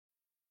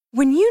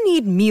When you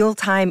need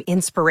mealtime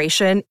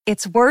inspiration,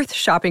 it's worth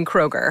shopping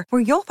Kroger,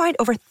 where you'll find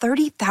over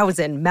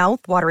 30,000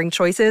 mouth-watering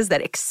choices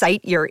that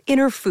excite your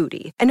inner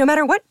foodie. And no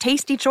matter what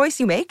tasty choice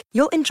you make,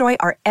 you'll enjoy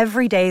our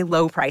everyday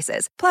low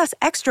prices, plus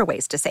extra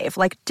ways to save,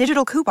 like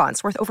digital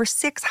coupons worth over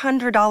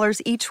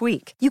 $600 each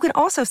week. You can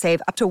also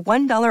save up to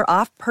 $1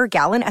 off per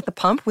gallon at the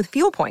pump with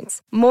fuel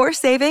points. More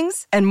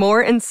savings and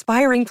more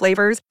inspiring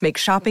flavors make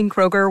shopping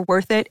Kroger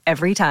worth it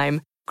every time.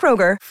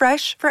 Kroger,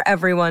 fresh for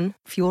everyone.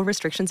 Fuel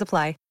restrictions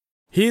apply.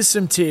 Here's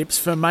some tips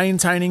for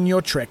maintaining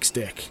your Trex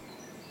deck.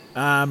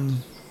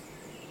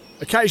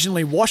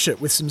 Occasionally wash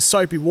it with some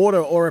soapy water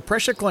or a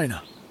pressure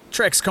cleaner.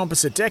 Trex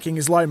composite decking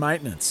is low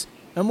maintenance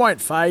and won't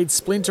fade,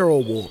 splinter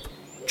or warp.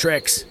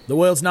 Trex, the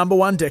world's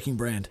 #1 decking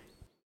brand.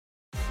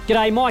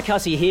 G'day, Mike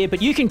Hussey here,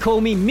 but you can call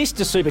me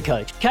Mr.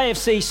 Supercoach.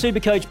 KFC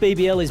Supercoach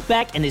BBL is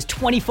back and there's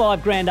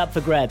 25 grand up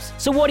for grabs.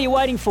 So what are you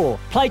waiting for?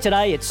 Play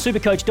today at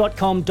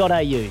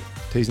supercoach.com.au.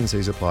 T's and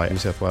C's apply. New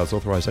South Wales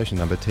authorisation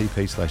number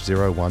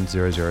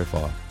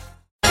TP/01005.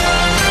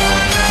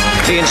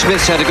 Ian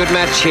Smith's had a good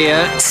match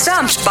here.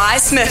 Stumped by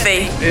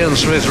Smithy. Ian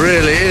Smith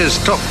really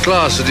is top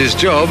class at his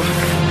job.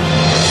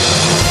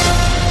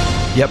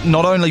 Yep,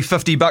 not only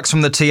 $50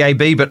 from the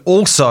TAB, but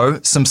also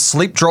some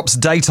Sleep Drops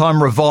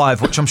Daytime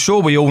Revive, which I'm sure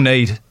we all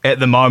need at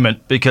the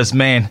moment because,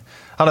 man,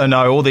 I don't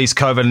know, all these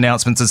COVID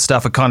announcements and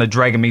stuff are kind of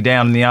dragging me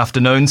down in the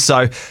afternoon.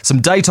 So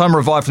some Daytime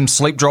Revive from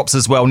Sleep Drops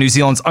as well, New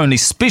Zealand's only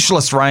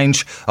specialist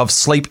range of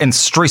sleep and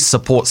stress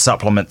support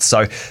supplements.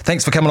 So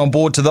thanks for coming on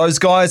board to those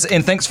guys,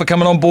 and thanks for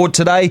coming on board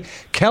today,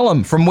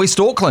 Callum from West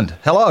Auckland.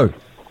 Hello.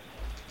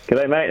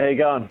 G'day, mate. How you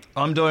going?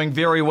 I'm doing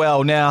very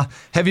well. Now,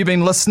 have you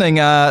been listening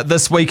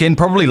this weekend,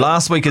 probably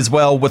last week as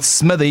well, with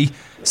Smithy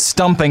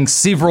stumping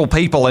several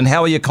people, and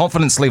how are your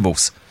confidence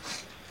levels?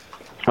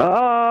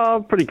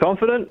 Pretty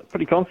confident.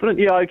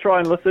 Yeah, I try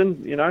and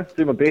listen,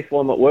 do my best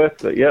while I'm at work,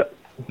 but yeah.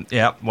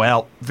 Yeah,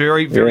 well,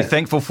 very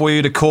thankful for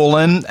you to call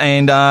in,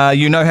 and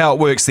you know how it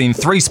works then.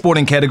 3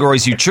 sporting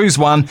categories, you choose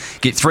one,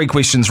 get 3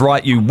 questions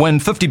right, you win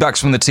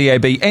 $50 from the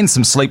TAB and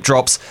some Sleep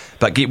Drops,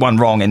 but get one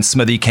wrong and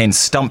Smithy can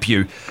stump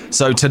you.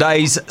 So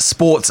today's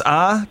sports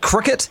are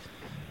cricket,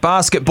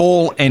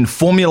 basketball and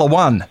Formula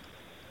 1.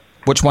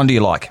 Which one do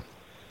you like?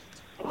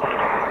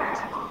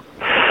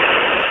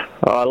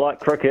 I like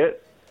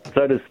cricket,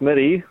 so does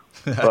Smitty,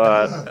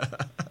 but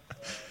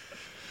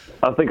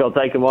I think I'll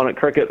take him on at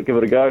cricket, give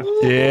it a go.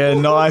 Yeah,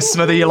 nice,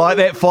 Smithy. You like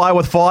that? Fire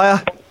with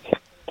fire?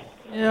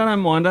 Yeah, I don't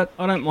mind it.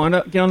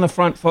 Get on the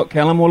front foot,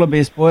 Callum. All the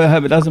best, boy. I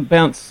hope it doesn't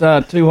bounce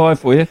too high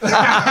for you.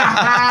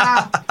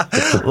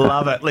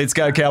 Love it. Let's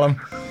go,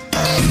 Callum.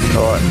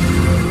 All right.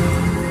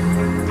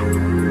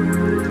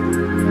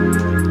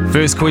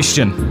 First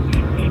question.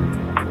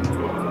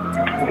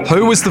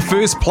 Who was the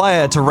first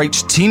player to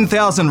reach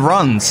 10,000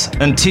 runs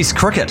in Test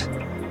cricket?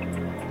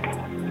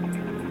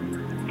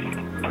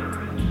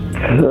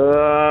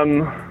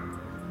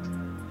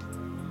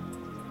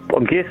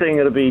 I'm guessing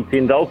it'll be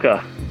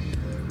Tendulkar.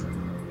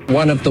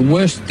 One of the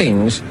worst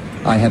things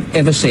I have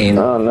ever seen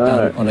on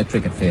a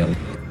cricket field.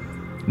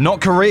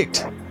 Not correct.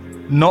 So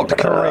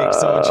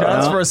a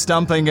chance for a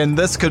stumping, and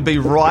this could be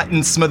right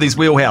in Smithy's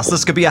wheelhouse.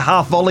 This could be a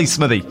half volley,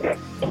 Smithy.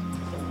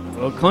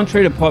 Well,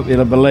 contrary to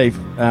popular belief,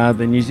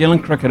 the New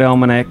Zealand Cricket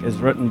Almanac is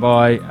written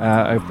by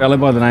a fellow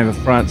by the name of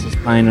Francis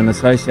Payne in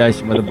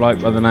association with a bloke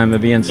by the name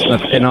of Ian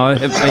Smith, and I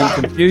have been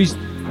confused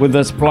with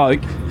this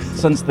bloke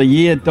since the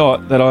year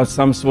dot that I was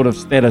some sort of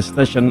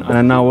statistician and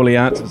I know all the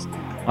answers.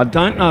 I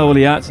don't know all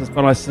the answers,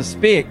 but I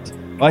suspect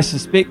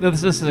that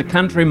this is a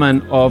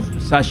countryman of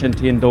Sachin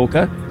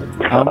Tendulkar.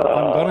 I'm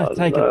going to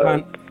take a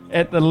punt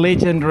at the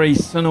legendary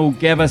Sunil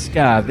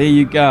Gavaskar. There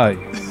you go.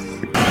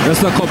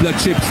 Just a couple of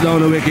chips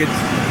down the wicket,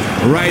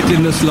 right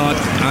in the slot,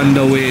 and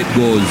away it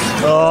goes.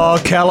 Oh,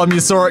 Callum, you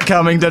saw it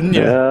coming, didn't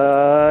you?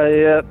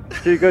 Yeah.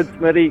 Too good,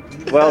 Smitty.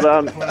 Well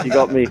done. You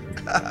got me.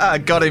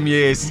 Got him,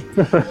 yes.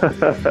 Good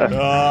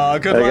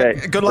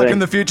luck in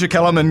the future,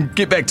 Callum, and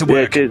get back to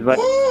work. Yeah, cheers, mate.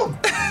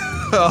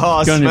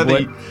 Oh,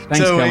 Smithy. Thanks,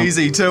 too Callum.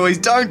 easy.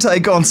 Don't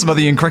take on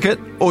Smithy in cricket,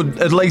 or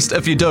at least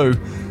if you do,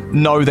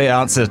 know the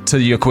answer to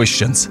your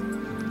questions.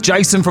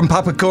 Jason from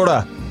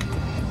Papakura,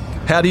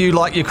 how do you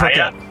like your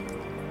cricket?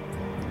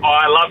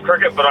 I love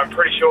cricket, but I'm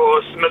pretty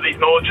sure Smithy's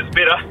knowledge is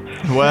better.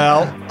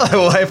 Well,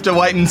 we'll have to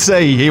wait and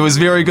see. He was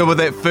very good with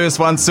that first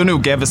one.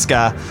 Sunil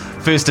Gavaskar,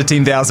 first to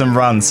 10,000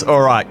 runs. All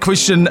right,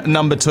 question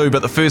number 2,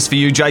 but the first for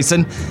you,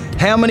 Jason.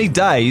 How many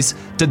days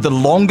did the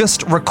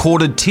longest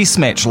recorded test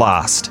match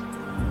last?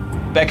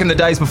 Back in the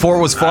days before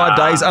it was 5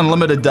 days,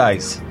 unlimited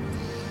days.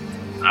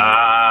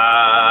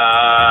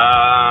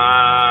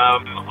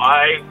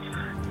 I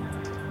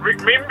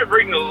remember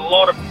reading a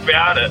lot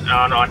about it,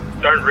 and I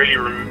don't really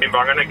remember.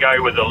 I'm going to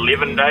go with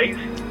 11 days.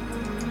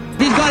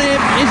 He's got him.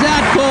 He's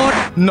out court.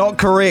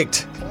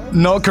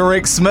 Not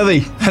correct,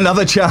 Smithy.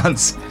 Another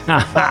chance.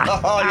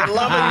 Oh, you're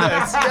loving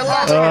this.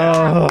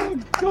 Oh,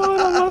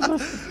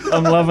 God,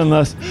 I'm loving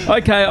this.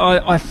 Okay,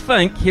 I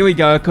think, here we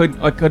go. I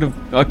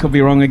could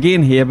be wrong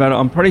again here, but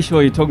I'm pretty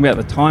sure you're talking about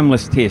the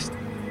timeless test.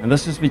 And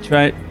this was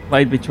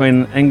played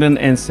between England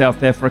and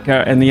South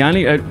Africa, and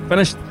it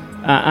finished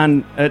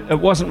and it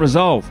wasn't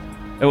resolved.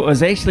 It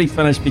was actually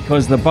finished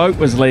because the boat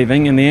was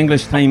leaving and the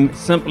English team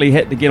simply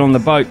had to get on the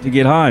boat to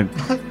get home.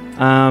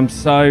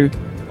 So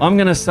I'm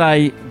going to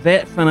say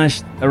that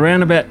finished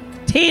around about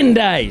 10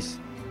 days.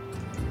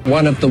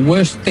 One of the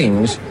worst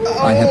things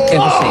I have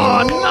ever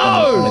seen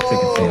on a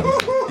cricket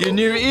field. You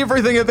knew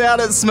everything about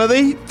it,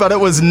 Smithy, but it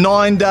was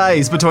 9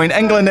 days between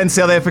England and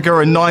South Africa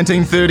in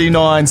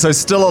 1939, so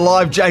still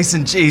alive,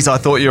 Jason. Jeez, I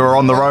thought you were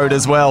on the road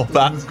as well,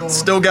 but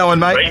still going,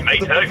 mate. Me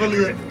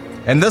too.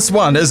 And this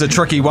one is a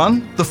tricky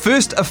one. The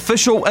first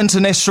official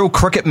international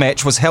cricket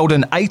match was held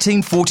in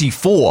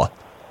 1844.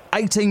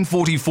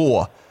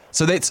 1844.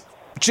 So that's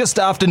just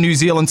after New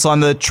Zealand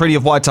signed the Treaty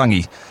of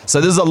Waitangi.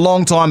 So this is a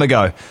long time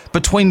ago.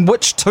 Between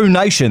which two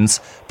nations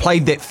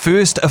played that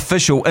first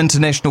official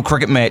international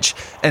cricket match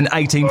in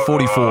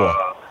 1844?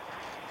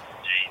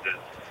 Jesus.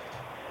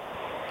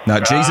 No,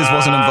 Jesus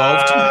wasn't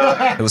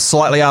involved. It was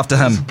slightly after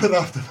him.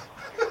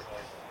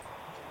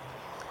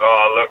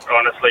 Oh, look,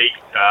 honestly,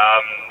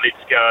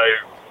 let's go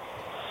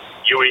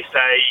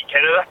USA,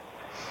 Canada.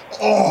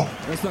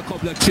 Just a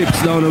couple of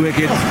chips down the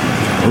wicket,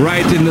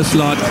 right in the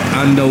slot,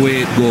 and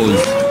away it goes.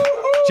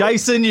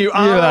 Jason, you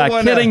are a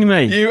winner. Kidding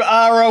me. You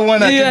are a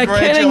winner. You are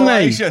kidding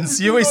me.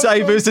 Congratulations.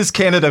 USA versus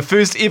Canada.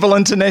 First ever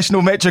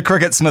international match of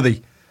cricket,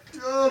 Smithy.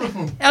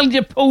 How did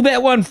you pull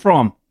that one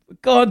from? For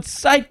God's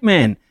sake,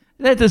 man.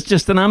 That is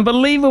just an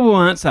unbelievable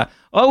answer.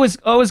 I was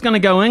going to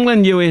go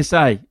England,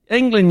 USA.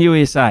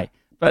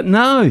 But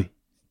no.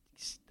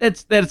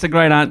 That's a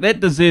great answer. That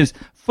deserves,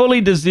 fully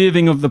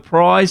deserving of the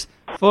prize,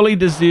 fully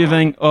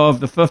deserving of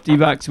the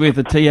 $50 worth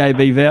of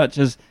TAB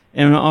vouchers.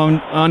 And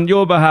on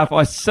your behalf,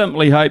 I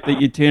simply hope that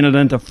you turn it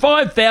into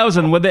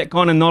 5,000 with that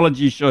kind of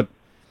knowledge. You should.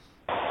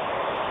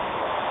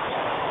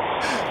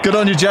 Good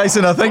on you,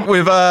 Jason. I think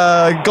we've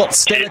got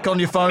static on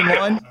your phone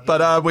line,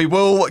 but we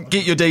will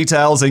get your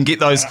details and get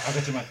those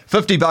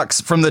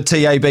 $50 from the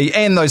TAB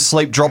and those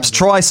sleep drops.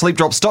 Try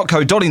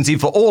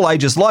sleepdrops.co.nz for all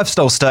ages,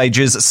 lifestyle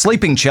stages,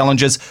 sleeping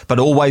challenges, but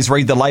always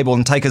read the label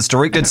and take as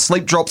directed.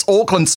 Sleep Drops Auckland.